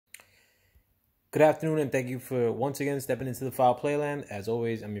Good afternoon, and thank you for once again stepping into the Foul Playland. As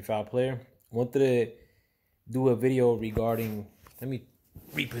always, I'm your Foul Player. Wanted to do a video regarding. Let me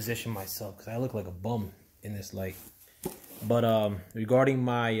reposition myself because I look like a bum in this light. But regarding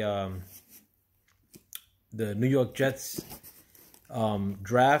my the New York Jets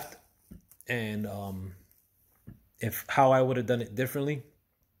draft and if how I would have done it differently.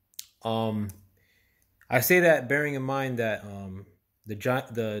 I say that bearing in mind that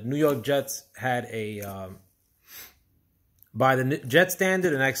the New York Jets had a by the Jet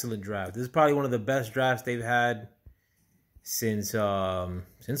standard, an excellent draft. This is probably one of the best drafts they've had since a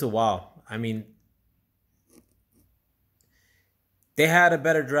while. I mean, they had a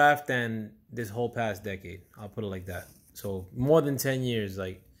better draft than this whole past decade. I'll put it like that. So more than 10 years,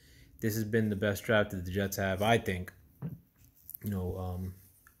 like this has been the best draft that the Jets have, I think.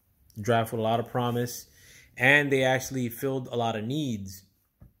 Draft with a lot of promise, and they actually filled a lot of needs.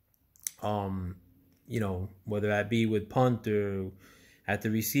 Whether that be with punt or at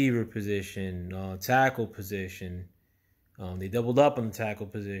the receiver position, tackle position. They doubled up on the tackle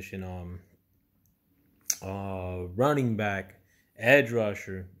position. Running back, edge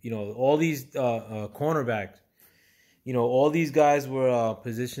rusher. All these cornerbacks. All these guys were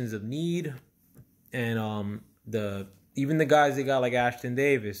positions of need, and even the guys they got like Ashton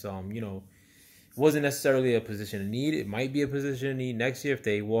Davis. Wasn't necessarily a position of need. It might be a position of need next year if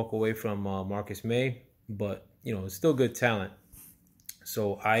they walk away from Marcus May, but it's still good talent.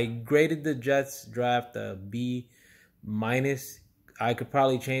 So I graded the Jets draft a B minus. I could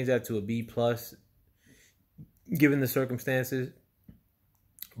probably change that to a B plus, given the circumstances.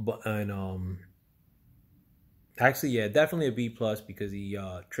 But actually, yeah, definitely a B plus because he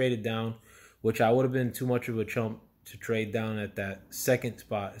traded down, which I would have been too much of a chump to trade down at that second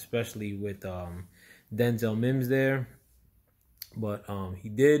spot, especially with Denzel Mims there. But he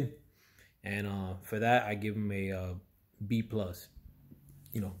did, and for that I give him a B plus.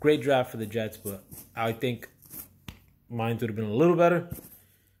 Great draft for the Jets, but I think mine would have been a little better.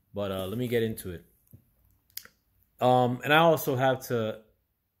 But let me get into it. And I also have to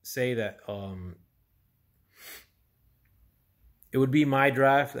say that it would be my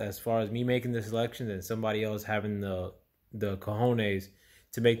draft as far as me making the selections and somebody else having the cojones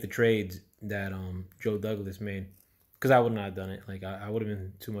to make the trades that Joe Douglas made. Because I would not have done it. Like I would have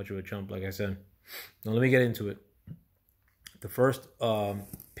been too much of a chump, like I said. Now let me get into it. The first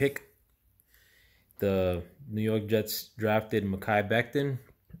pick, the New York Jets drafted Mekhi Becton.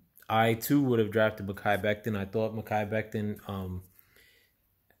 I too would have drafted Mekhi Becton. I thought Mekhi Becton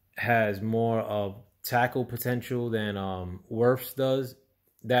has more of tackle potential than Wirfs does.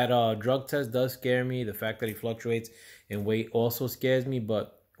 That drug test does scare me. The fact that he fluctuates in weight also scares me.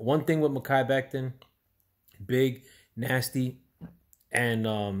 But one thing with Mekhi Becton, big, nasty, and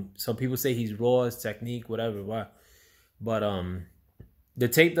some people say he's raw, his technique, whatever. Why? But the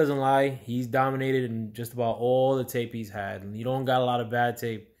tape doesn't lie. He's dominated in just about all the tape he's had. And you don't got a lot of bad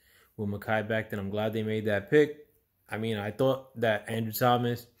tape with Mekhi Becton. I'm glad they made that pick. I mean, I thought that Andrew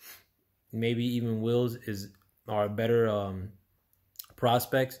Thomas, maybe even Wills are better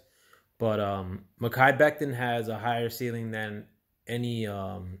prospects, but Mekhi Becton has a higher ceiling than any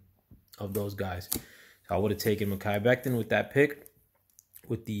of those guys. So I would have taken Mekhi Becton with that pick.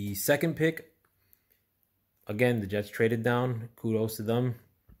 With the second pick, again, the Jets traded down. Kudos to them,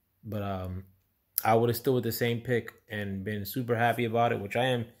 but I would have still with the same pick and been super happy about it, which I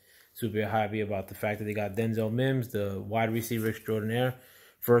am super happy about the fact that they got Denzel Mims, the wide receiver extraordinaire.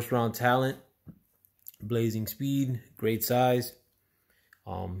 First round talent, blazing speed, great size.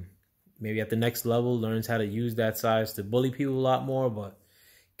 Maybe at the next level learns how to use that size to bully people a lot more, but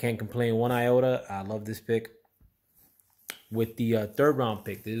can't complain one iota. I love this pick. With the third round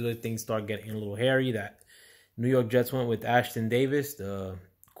pick, this is where things start getting a little hairy. That New York Jets went with Ashton Davis, the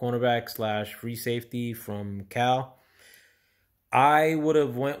cornerback / free safety from Cal. I would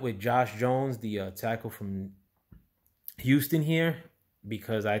have went with Josh Jones, the tackle from Houston here,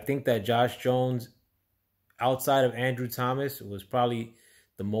 because I think that Josh Jones, outside of Andrew Thomas, was probably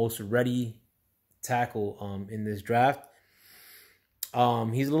the most ready tackle in this draft.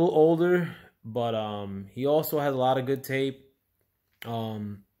 He's a little older, but he also has a lot of good tape.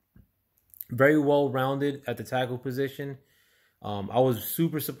 Very well-rounded at the tackle position. I was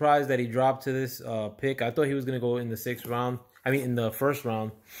super surprised that he dropped to this pick. I thought he was going to go in the sixth round. I mean, in the first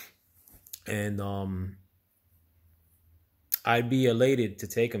round. And I'd be elated to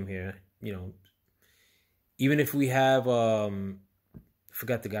take him here. Even if we have, I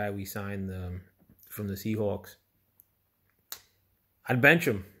forgot the guy we signed from the Seahawks. I'd bench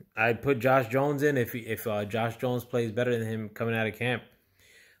him. I'd put Josh Jones in if Josh Jones plays better than him coming out of camp.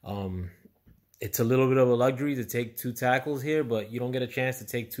 it's a little bit of a luxury to take 2 tackles here, but you don't get a chance to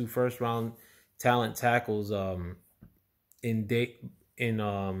take 2 first-round talent tackles in day in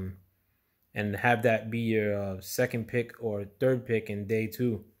and have that be your second pick or third pick in day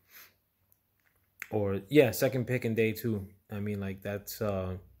 2, or yeah, second pick in day 2. I mean, like, that's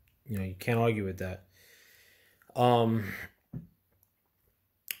you can't argue with that.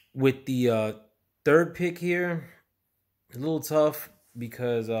 With the third pick here, a little tough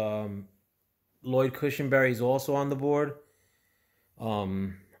because Lloyd Cushenberry is also on the board.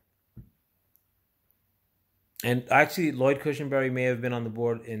 And actually, Lloyd Cushenberry may have been on the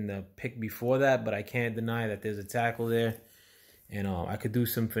board in the pick before that, but I can't deny that there's a tackle there, and I could do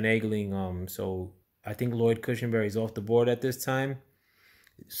some finagling. So I think Lloyd Cushenberry is off the board at this time.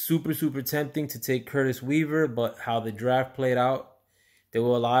 Super, super tempting to take Curtis Weaver, but how the draft played out, there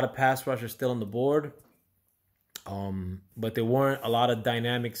were a lot of pass rushers still on the board. But there weren't a lot of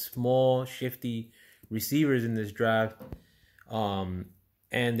dynamic, small, shifty receivers in this draft. And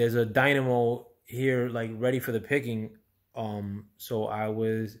there's a dynamo here, like, ready for the picking. So I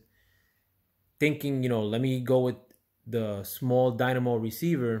was thinking, let me go with the small dynamo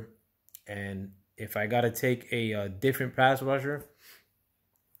receiver. And if I got to take a different pass rusher,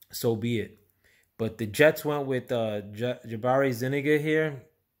 so be it. But the Jets went with Jabari Zuniga here.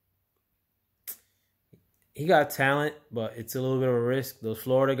 He got talent, but it's a little bit of a risk. Those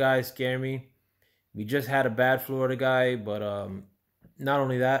Florida guys scare me. We just had a bad Florida guy, but not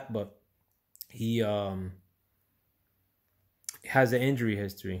only that, but he has an injury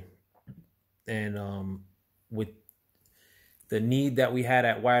history. And with the need that we had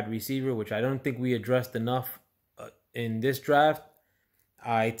at wide receiver, which I don't think we addressed enough in this draft,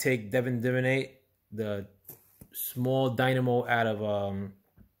 I take Devin Duvernay, the small dynamo out of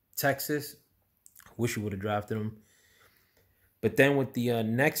Texas. Wish we would have drafted him. But then with the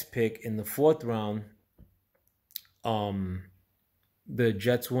next pick in the 4th round, the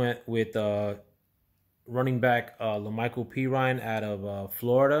Jets went with running back Lamichael Pirine out of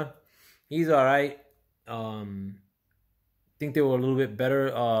Florida. He's all right. I think they were a little bit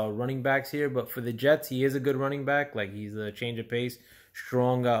better running backs here, but for the Jets, he is a good running back. Like, he's a change of pace,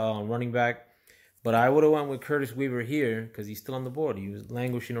 strong running back. But I would have went with Curtis Weaver here because he's still on the board. He was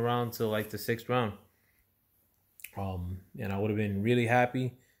languishing around till like the 6th round. And I would have been really happy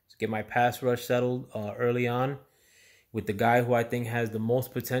to get my pass rush settled early on with the guy who I think has the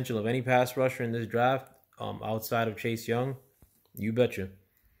most potential of any pass rusher in this draft, outside of Chase Young. You betcha.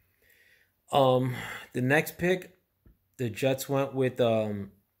 The next pick, the Jets went with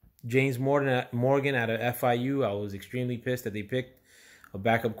James Morgan out of FIU. I was extremely pissed that they picked a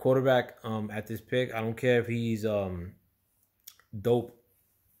backup quarterback at this pick. I don't care if he's dope.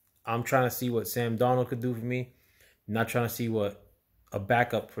 I'm trying to see what Sam Darnold could do for me. I'm not trying to see what a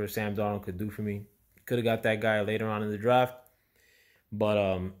backup for Sam Darnold could do for me. Could have got that guy later on in the draft.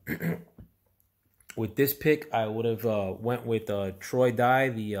 But with this pick, I would have went with Troy Dye,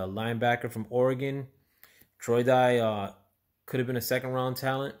 the linebacker from Oregon. Troy Dye could have been a 2nd round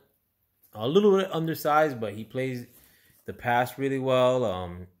talent. A little bit undersized, but he plays the pass really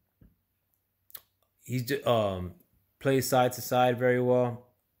well. He's plays side to side very well.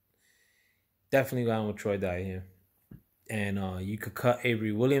 Definitely going with Troy Dye here. And you could cut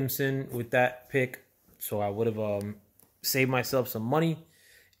Avery Williamson with that pick. So I would have saved myself some money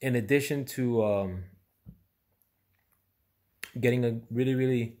in addition to getting a really,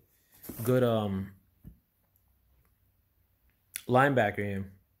 really good linebacker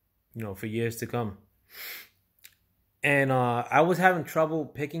here, for years to come. And I was having trouble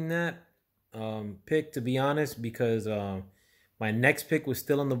picking that pick, to be honest, because my next pick was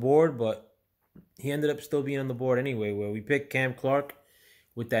still on the board, but he ended up still being on the board anyway, where we picked Cam Clark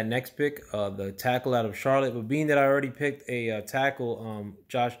with that next pick, the tackle out of Charlotte. But being that I already picked a tackle,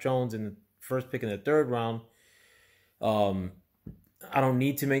 Josh Jones, in the first pick in the 3rd round, I don't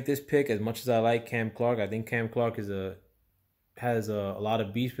need to make this pick as much as I like Cam Clark. I think Cam Clark has a lot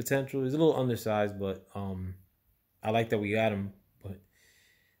of beast potential. He's a little undersized, but I like that we got him. But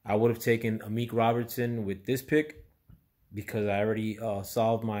I would have taken Amik Robertson with this pick because I already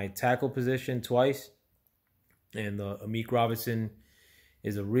solved my tackle position twice. And Amik Robertson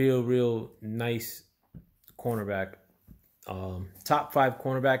is a real nice cornerback. Top 5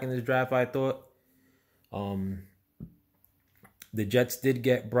 cornerback in this draft, I thought. The Jets did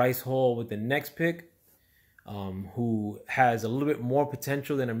get Bryce Hall with the next pick, who has a little bit more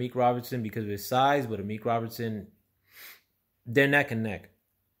potential than Amik Robertson because of his size. But Amik Robertson, they're neck and neck.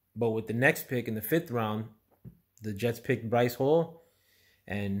 But with the next pick in the 5th round, the Jets picked Bryce Hall,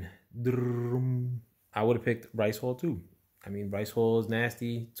 and I would have picked Bryce Hall too. I mean, Bryce Hall is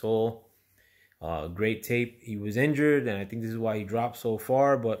nasty, tall, Great tape. He was injured, and I think this is why he dropped so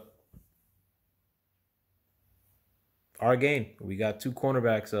far. But our game, we got two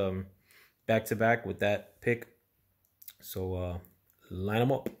cornerbacks back to back with that pick. So line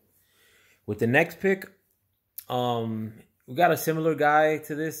them up. With the next pick, we got a similar guy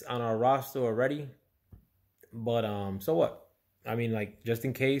to this on our roster already. But so what? I mean, like, just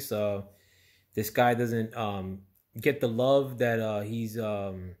in case this guy doesn't get the love that he's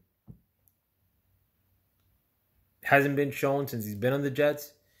hasn't been shown since he's been on the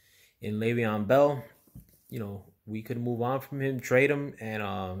Jets, in Le'Veon Bell, you know, we could move on from him, trade him, and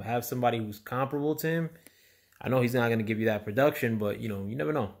have somebody who's comparable to him. I know he's not going to give you that production, but, you know, you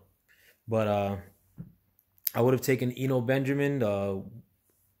never know. But I would have taken Eno Benjamin,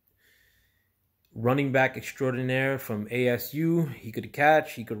 running back extraordinaire from ASU. He could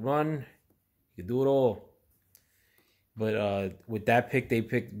catch, he could run, he could do it all. But with that pick, they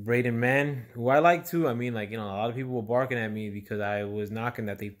picked Braden Mann, who I like too. I mean, like, you know, a lot of people were barking at me because I was knocking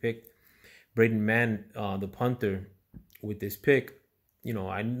that they picked Braden Mann, the punter, with this pick. You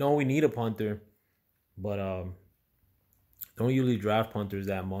know we need a punter, but don't usually draft punters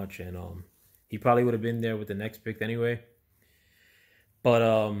that much. And he probably would have been there with the next pick anyway. But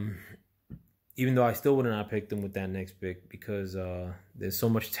even though I still would have not picked him with that next pick because there's so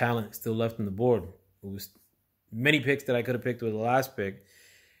much talent still left on the board. It was many picks that I could have picked with the last pick,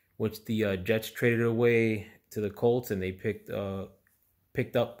 which the Jets traded away to the Colts, and they picked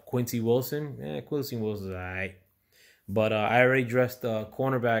up Quincy Wilson. Quincy Wilson's all right. But I already dressed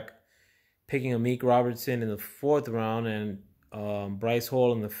cornerback, picking Amik Robertson in the 4th round and Bryce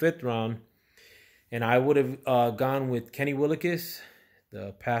Hall in the 5th round. And I would have gone with Kenny Willekes,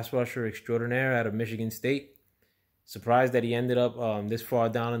 the pass rusher extraordinaire out of Michigan State. Surprised that he ended up this far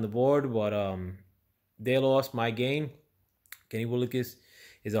down on the board, but they lost, my gain. Kenny Willekes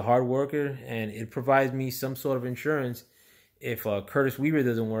is a hard worker, and it provides me some sort of insurance if Curtis Weaver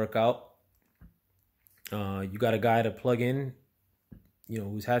doesn't work out. You got a guy to plug in, you know,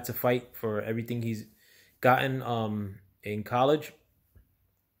 who's had to fight for everything he's gotten in college.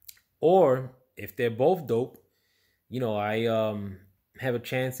 Or if they're both dope, you know, I have a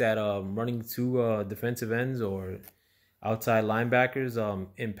chance at running 2 defensive ends or outside linebackers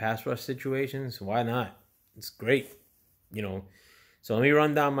in pass rush situations. Why not? It's great, you know. So let me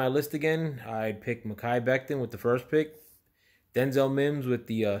run down my list again. I picked Mekhi Becton with the 1st pick, Denzel Mims with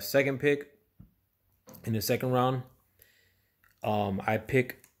the 2nd pick in the 2nd round. I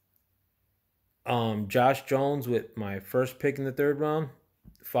pick Josh Jones with my 1st pick in the 3rd round,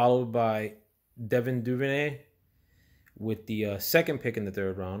 followed by Devin Duvernay with the 2nd pick in the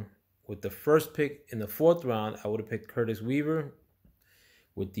 3rd round. With the 1st pick in the 4th round, I would have picked Curtis Weaver.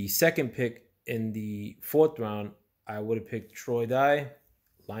 With the 2nd pick in the 4th round, I would have picked Troy Dye,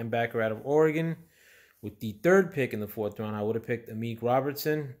 linebacker out of Oregon. With the 3rd pick in the 4th round, I would have picked Amik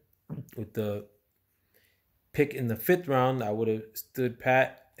Robertson. With the pick in the 5th round, I would have stood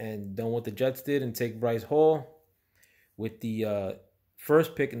pat and done what the Jets did and take Bryce Hall. With the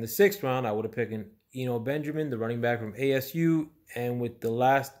 1st pick in the 6th round, I would have picked Eno Benjamin, the running back from ASU. And with the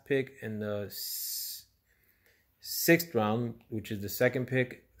last pick in the 6th round, which is the 2nd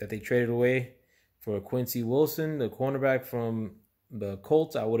pick that they traded away for Quincy Wilson, the cornerback from the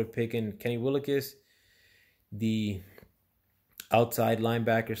Colts, I would have picked Kenny Willekes, the outside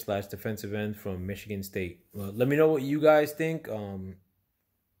linebacker / defensive end from Michigan State. Well, let me know what you guys think.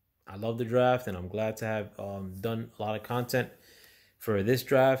 I love the draft, and I'm glad to have done a lot of content for this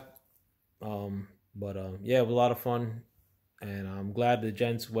draft. Yeah, it was a lot of fun, and I'm glad the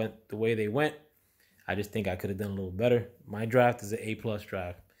Gents went the way they went. I just think I could have done a little better. My draft is an A+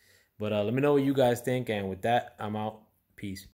 draft. But let me know what you guys think, and with that, I'm out. Peace.